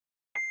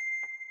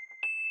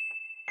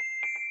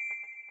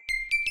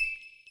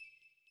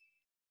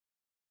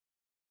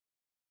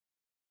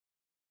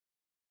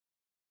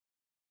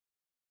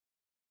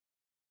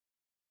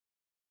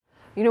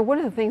You know, one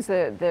of the things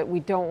that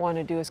we don't want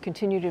to do is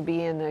continue to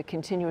be in the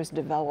continuous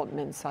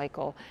development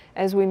cycle.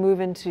 As we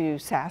move into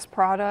SaaS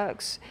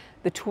products,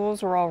 the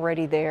tools are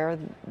already there.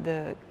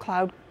 The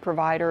cloud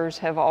providers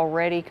have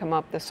already come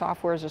up, the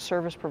software as a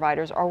service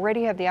providers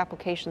already have the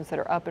applications that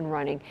are up and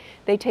running.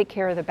 They take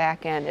care of the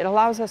back end. It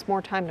allows us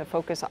more time to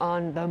focus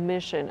on the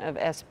mission of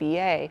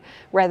SBA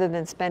rather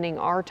than spending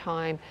our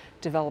time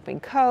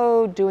developing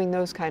code, doing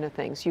those kind of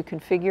things. You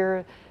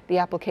configure the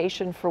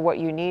application for what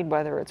you need,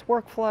 whether it's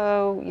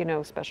workflow, you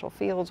know, special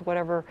fields,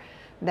 whatever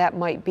that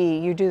might be.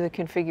 You do the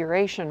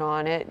configuration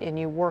on it and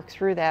you work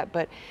through that,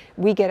 but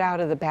we get out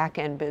of the back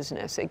end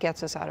business. It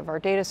gets us out of our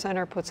data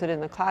center, puts it in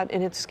the cloud,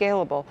 and it's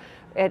scalable.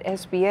 At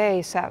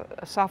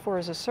SBA, software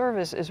as a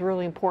service is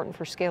really important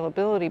for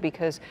scalability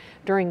because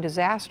during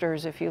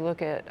disasters, if you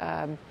look at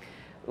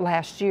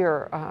last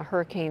year,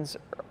 hurricanes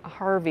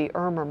Harvey,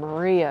 Irma,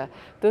 Maria,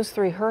 those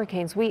three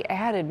hurricanes, we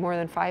added more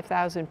than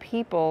 5,000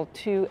 people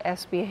to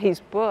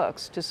SBA's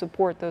books to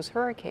support those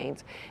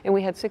hurricanes. And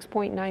we had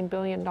 $6.9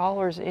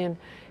 billion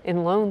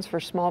in loans for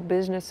small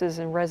businesses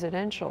and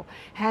residential.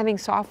 Having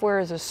software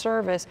as a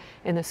service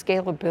and the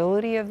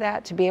scalability of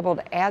that to be able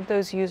to add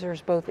those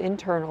users both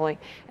internally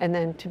and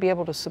then to be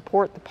able to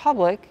support the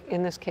public,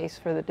 in this case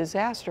for the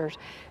disasters,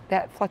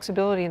 that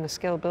flexibility and the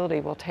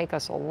scalability will take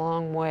us a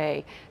long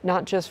way,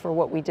 not just for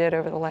what we did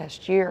over the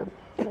last year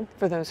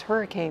for those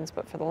hurricanes,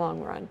 but for the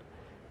long run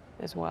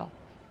as well.